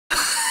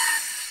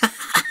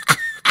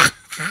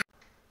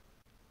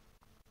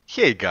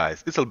Hey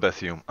guys, it's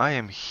Albethium. I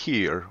am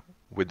here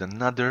with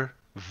another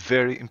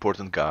very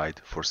important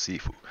guide for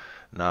Sifu.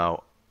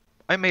 Now,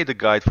 I made a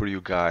guide for you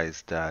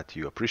guys that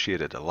you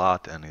appreciated a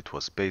lot, and it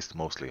was based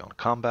mostly on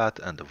combat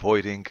and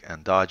avoiding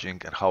and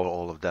dodging and how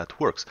all of that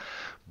works.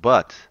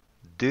 But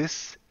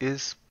this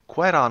is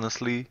quite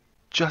honestly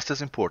just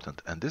as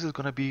important, and this is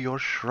going to be your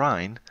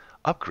shrine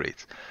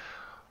upgrades.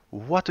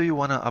 What do you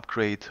want to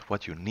upgrade?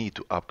 What you need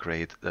to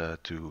upgrade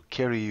to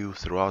carry you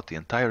throughout the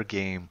entire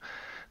game?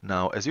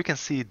 Now, as you can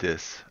see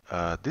this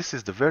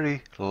is the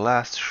very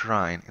last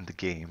shrine in the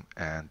game,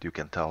 and you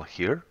can tell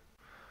here,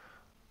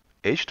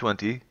 age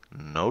 20,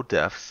 no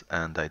deaths,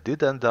 and I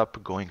did end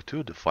up going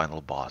to the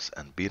final boss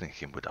and beating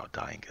him without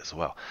dying as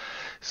well.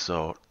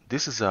 So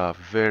this is a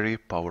very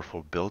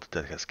powerful build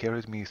that has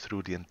carried me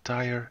through the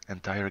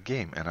entire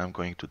game, and I'm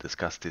going to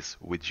discuss this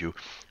with you,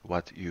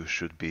 what you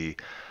should be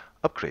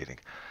upgrading.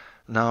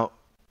 Now,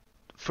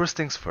 first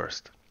things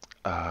first,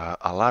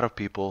 a lot of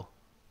people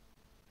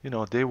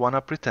they want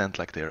to pretend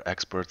like they're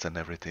experts and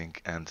everything,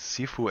 and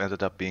Sifu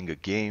ended up being a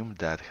game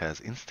that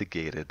has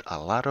instigated a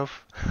lot of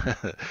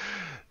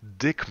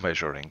dick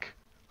measuring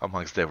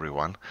amongst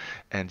everyone,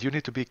 and you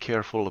need to be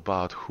careful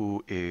about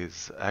who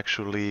is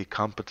actually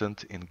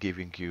competent in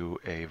giving you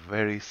a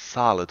very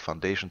solid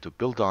foundation to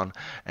build on,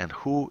 and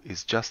who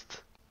is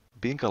just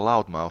being a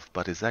loudmouth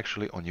but is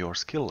actually on your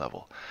skill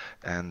level.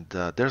 And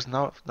there's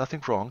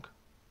nothing wrong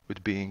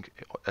with being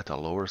at a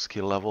lower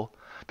skill level,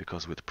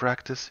 because with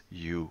practice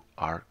you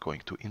are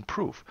going to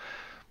improve.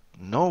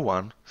 No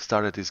one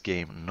started this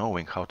game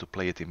knowing how to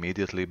play it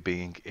immediately,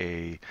 being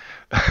a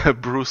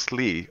Bruce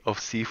Lee of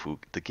Sifu,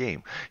 the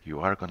game. You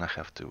are gonna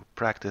have to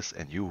practice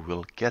and you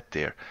will get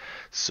there.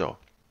 So,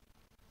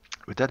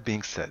 with that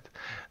being said,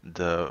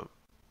 the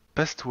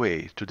best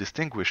way to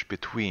distinguish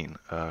between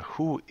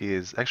who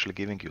is actually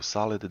giving you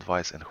solid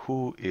advice and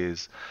who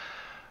is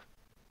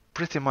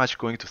pretty much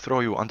going to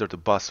throw you under the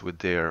bus with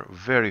their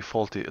very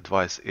faulty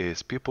advice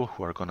is people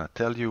who are gonna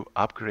tell you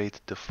upgrade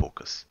the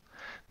focus.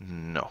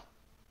 No.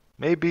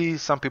 Maybe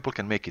some people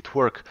can make it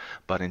work,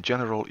 but in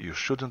general you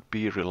shouldn't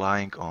be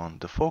relying on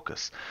the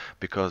focus,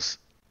 because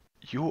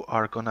you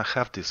are gonna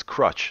have this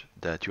crutch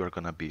that you are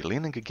gonna be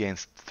leaning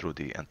against through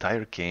the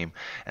entire game,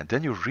 and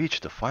then you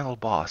reach the final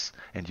boss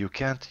and you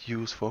can't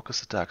use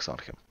focus attacks on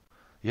him.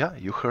 Yeah,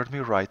 you heard me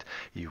right.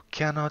 You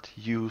cannot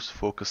use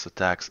focus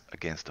attacks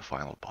against the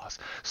final boss.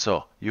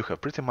 So you have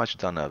pretty much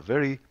done a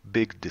very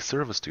big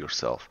disservice to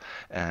yourself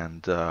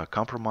and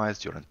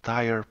compromised your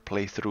entire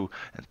playthrough,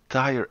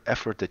 entire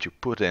effort that you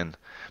put in,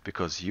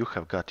 because you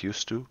have got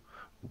used to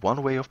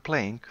one way of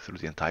playing through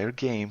the entire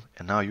game,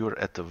 and now you're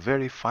at the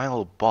very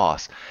final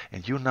boss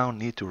and you now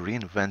need to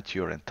reinvent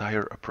your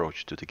entire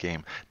approach to the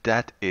game.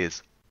 That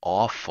is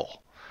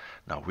awful.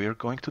 Now we're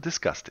going to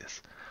discuss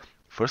this.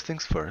 First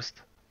things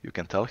first, you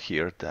can tell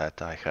here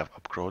that I have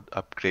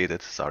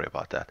upgraded, sorry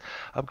about that,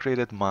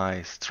 upgraded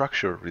my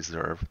structure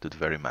reserve to the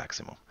very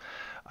maximum.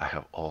 I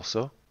have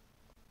also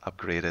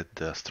upgraded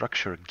the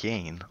structure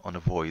gain on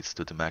avoids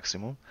to the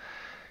maximum,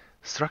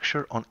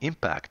 structure on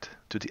impact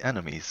to the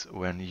enemies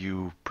when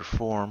you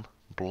perform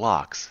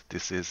blocks.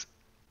 This is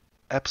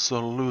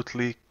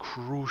absolutely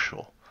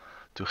crucial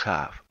to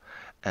have.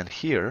 And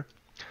here,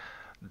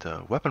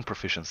 the weapon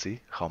proficiency,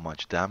 how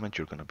much damage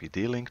you're going to be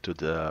dealing to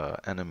the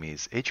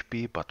enemy's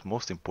HP, but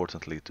most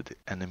importantly to the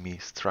enemy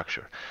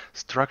structure.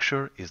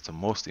 Structure is the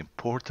most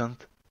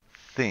important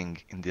thing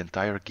in the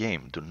entire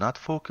game. Do not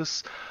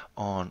focus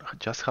on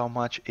just how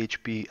much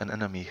HP an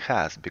enemy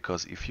has,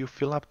 because if you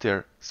fill up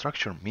their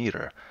structure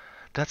meter,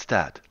 that's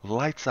that.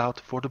 Lights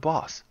out for the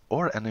boss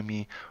or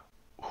enemy,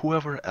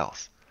 whoever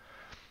else.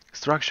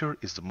 Structure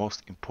is the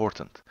most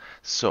important.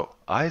 So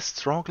I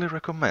strongly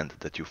recommend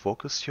that you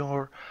focus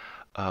your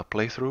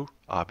playthrough.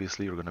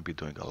 Obviously, you're going to be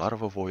doing a lot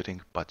of avoiding,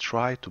 but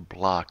try to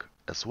block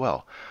as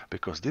well,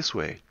 because this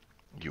way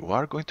you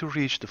are going to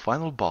reach the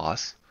final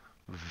boss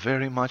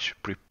very much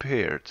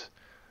prepared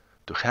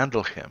to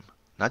handle him.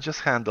 Not just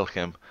handle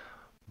him,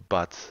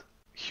 but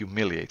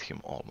humiliate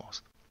him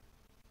almost.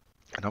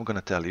 And I'm going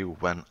to tell you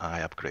when I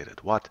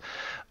upgraded what.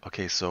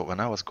 Okay, so when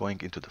I was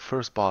going into the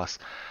first boss,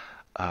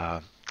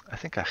 I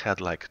think I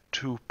had like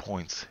 2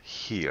 points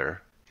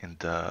here in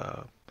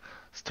the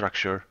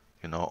structure,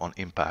 on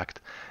impact,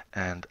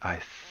 and I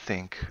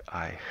think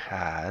I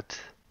had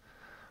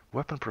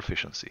weapon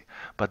proficiency.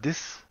 But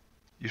this,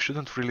 you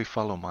shouldn't really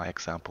follow my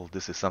example.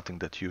 This is something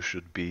that you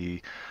should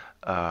be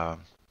uh,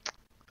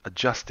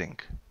 adjusting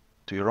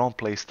to your own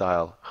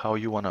playstyle, how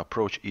you want to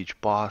approach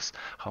each boss,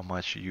 how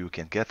much you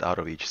can get out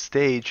of each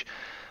stage.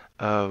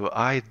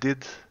 I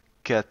did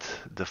get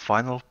the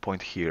final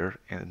point here,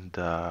 and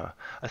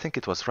I think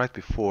it was right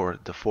before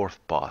the fourth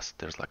boss.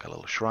 There's like a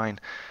little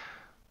shrine.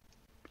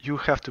 You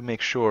have to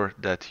make sure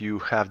that you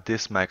have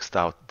this maxed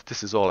out.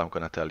 This is all I'm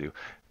going to tell you.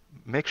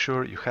 Make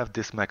sure you have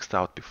this maxed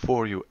out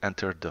before you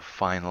enter the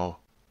final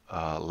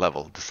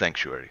level, the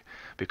sanctuary,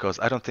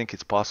 because I don't think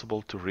it's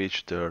possible to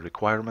reach the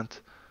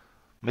requirement.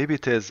 Maybe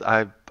it is.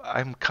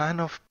 I'm kind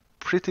of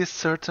pretty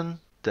certain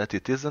that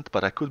it isn't,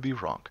 but I could be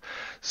wrong.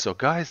 So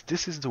guys,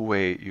 this is the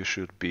way you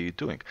should be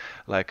doing.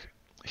 Like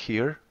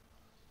here,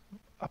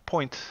 a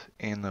point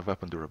in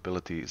weapon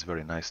durability is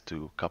very nice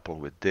to couple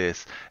with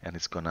this, and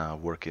it's gonna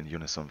work in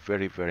unison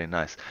very, very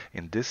nice.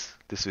 In this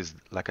is,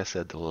 like I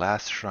said, the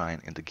last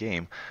shrine in the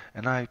game,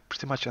 and I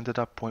pretty much ended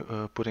up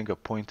putting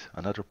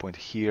another point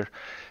here,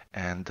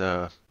 and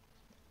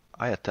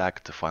I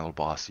attacked the final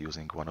boss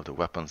using one of the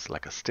weapons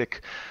like a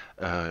stick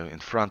in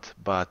front,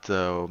 but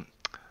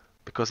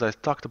because I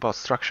talked about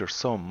structure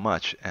so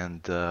much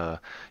and the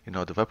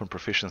weapon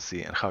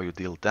proficiency and how you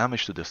deal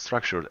damage to the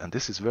structure, and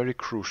this is very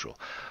crucial.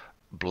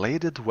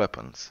 Bladed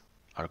weapons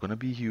are going to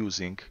be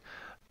using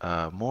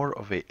more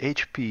of a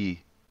HP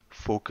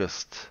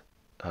focused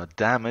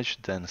damage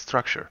than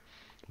structure.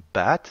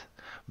 Bat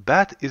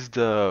Bat is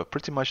the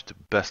pretty much the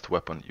best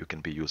weapon you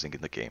can be using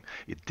in the game.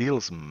 It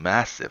deals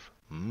massive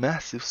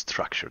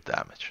structure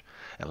damage.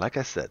 And like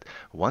I said,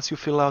 once you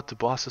fill out the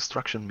boss's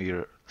structure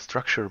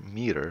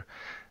meter,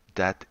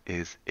 that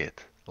is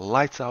it.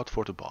 Lights out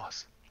for the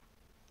boss.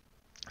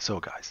 So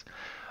guys,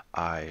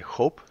 I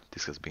hope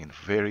this has been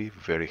very,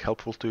 very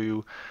helpful to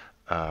you.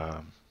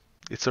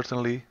 It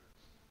certainly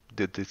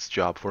did its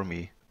job for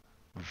me.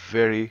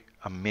 Very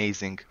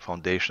amazing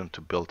foundation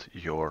to build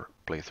your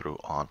playthrough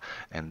on.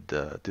 And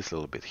this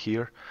little bit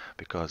here,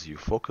 because you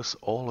focus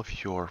all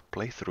of your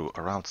playthrough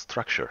around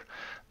structure,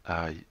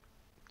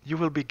 you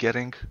will be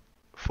getting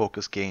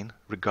focus gain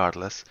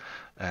regardless,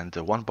 and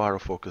 1 bar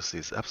of focus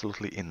is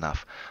absolutely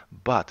enough.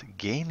 But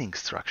gaining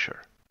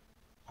structure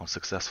on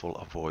successful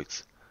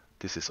avoids,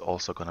 this is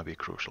also going to be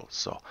crucial.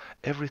 So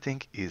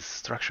everything is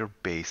structure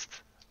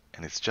based,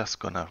 and it's just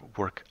going to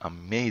work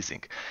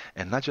amazing.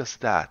 And not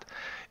just that,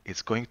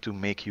 it's going to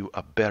make you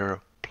a better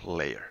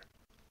player.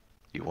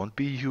 You won't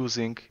be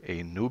using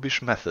a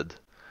noobish method,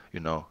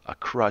 a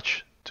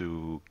crutch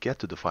to get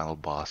to the final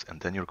boss,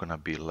 and then you're going to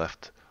be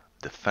left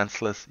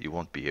defenseless. You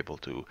won't be able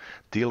to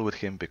deal with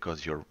him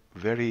because your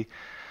very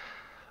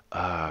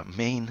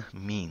main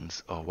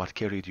means of what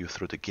carried you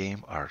through the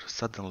game are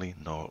suddenly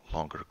no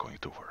longer going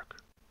to work.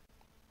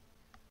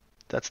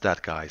 That's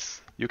that,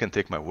 guys. You can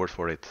take my word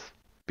for it.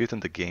 Beaten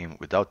the game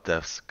without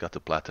deaths, got the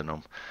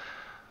platinum.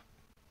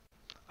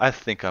 I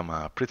think I'm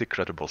a pretty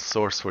credible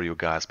source for you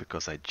guys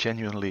because I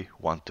genuinely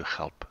want to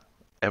help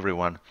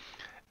everyone.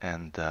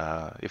 And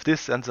if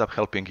this ends up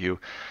helping you,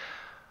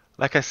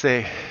 like I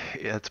say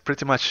at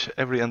pretty much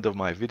every end of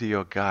my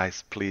video,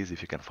 guys, please,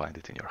 if you can find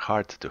it in your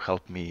heart to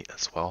help me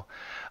as well.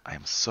 I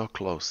am so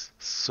close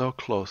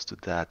to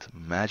that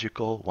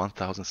magical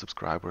 1,000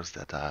 subscribers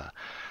that I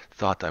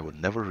thought I would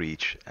never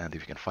reach. And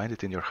if you can find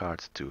it in your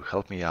heart to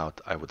help me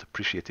out, I would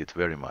appreciate it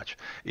very much.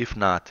 If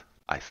not,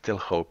 I still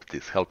hope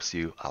this helps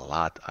you a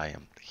lot. I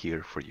am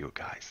here for you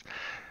guys.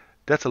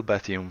 That's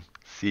Albathium.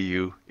 See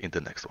you in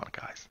the next one,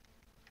 guys.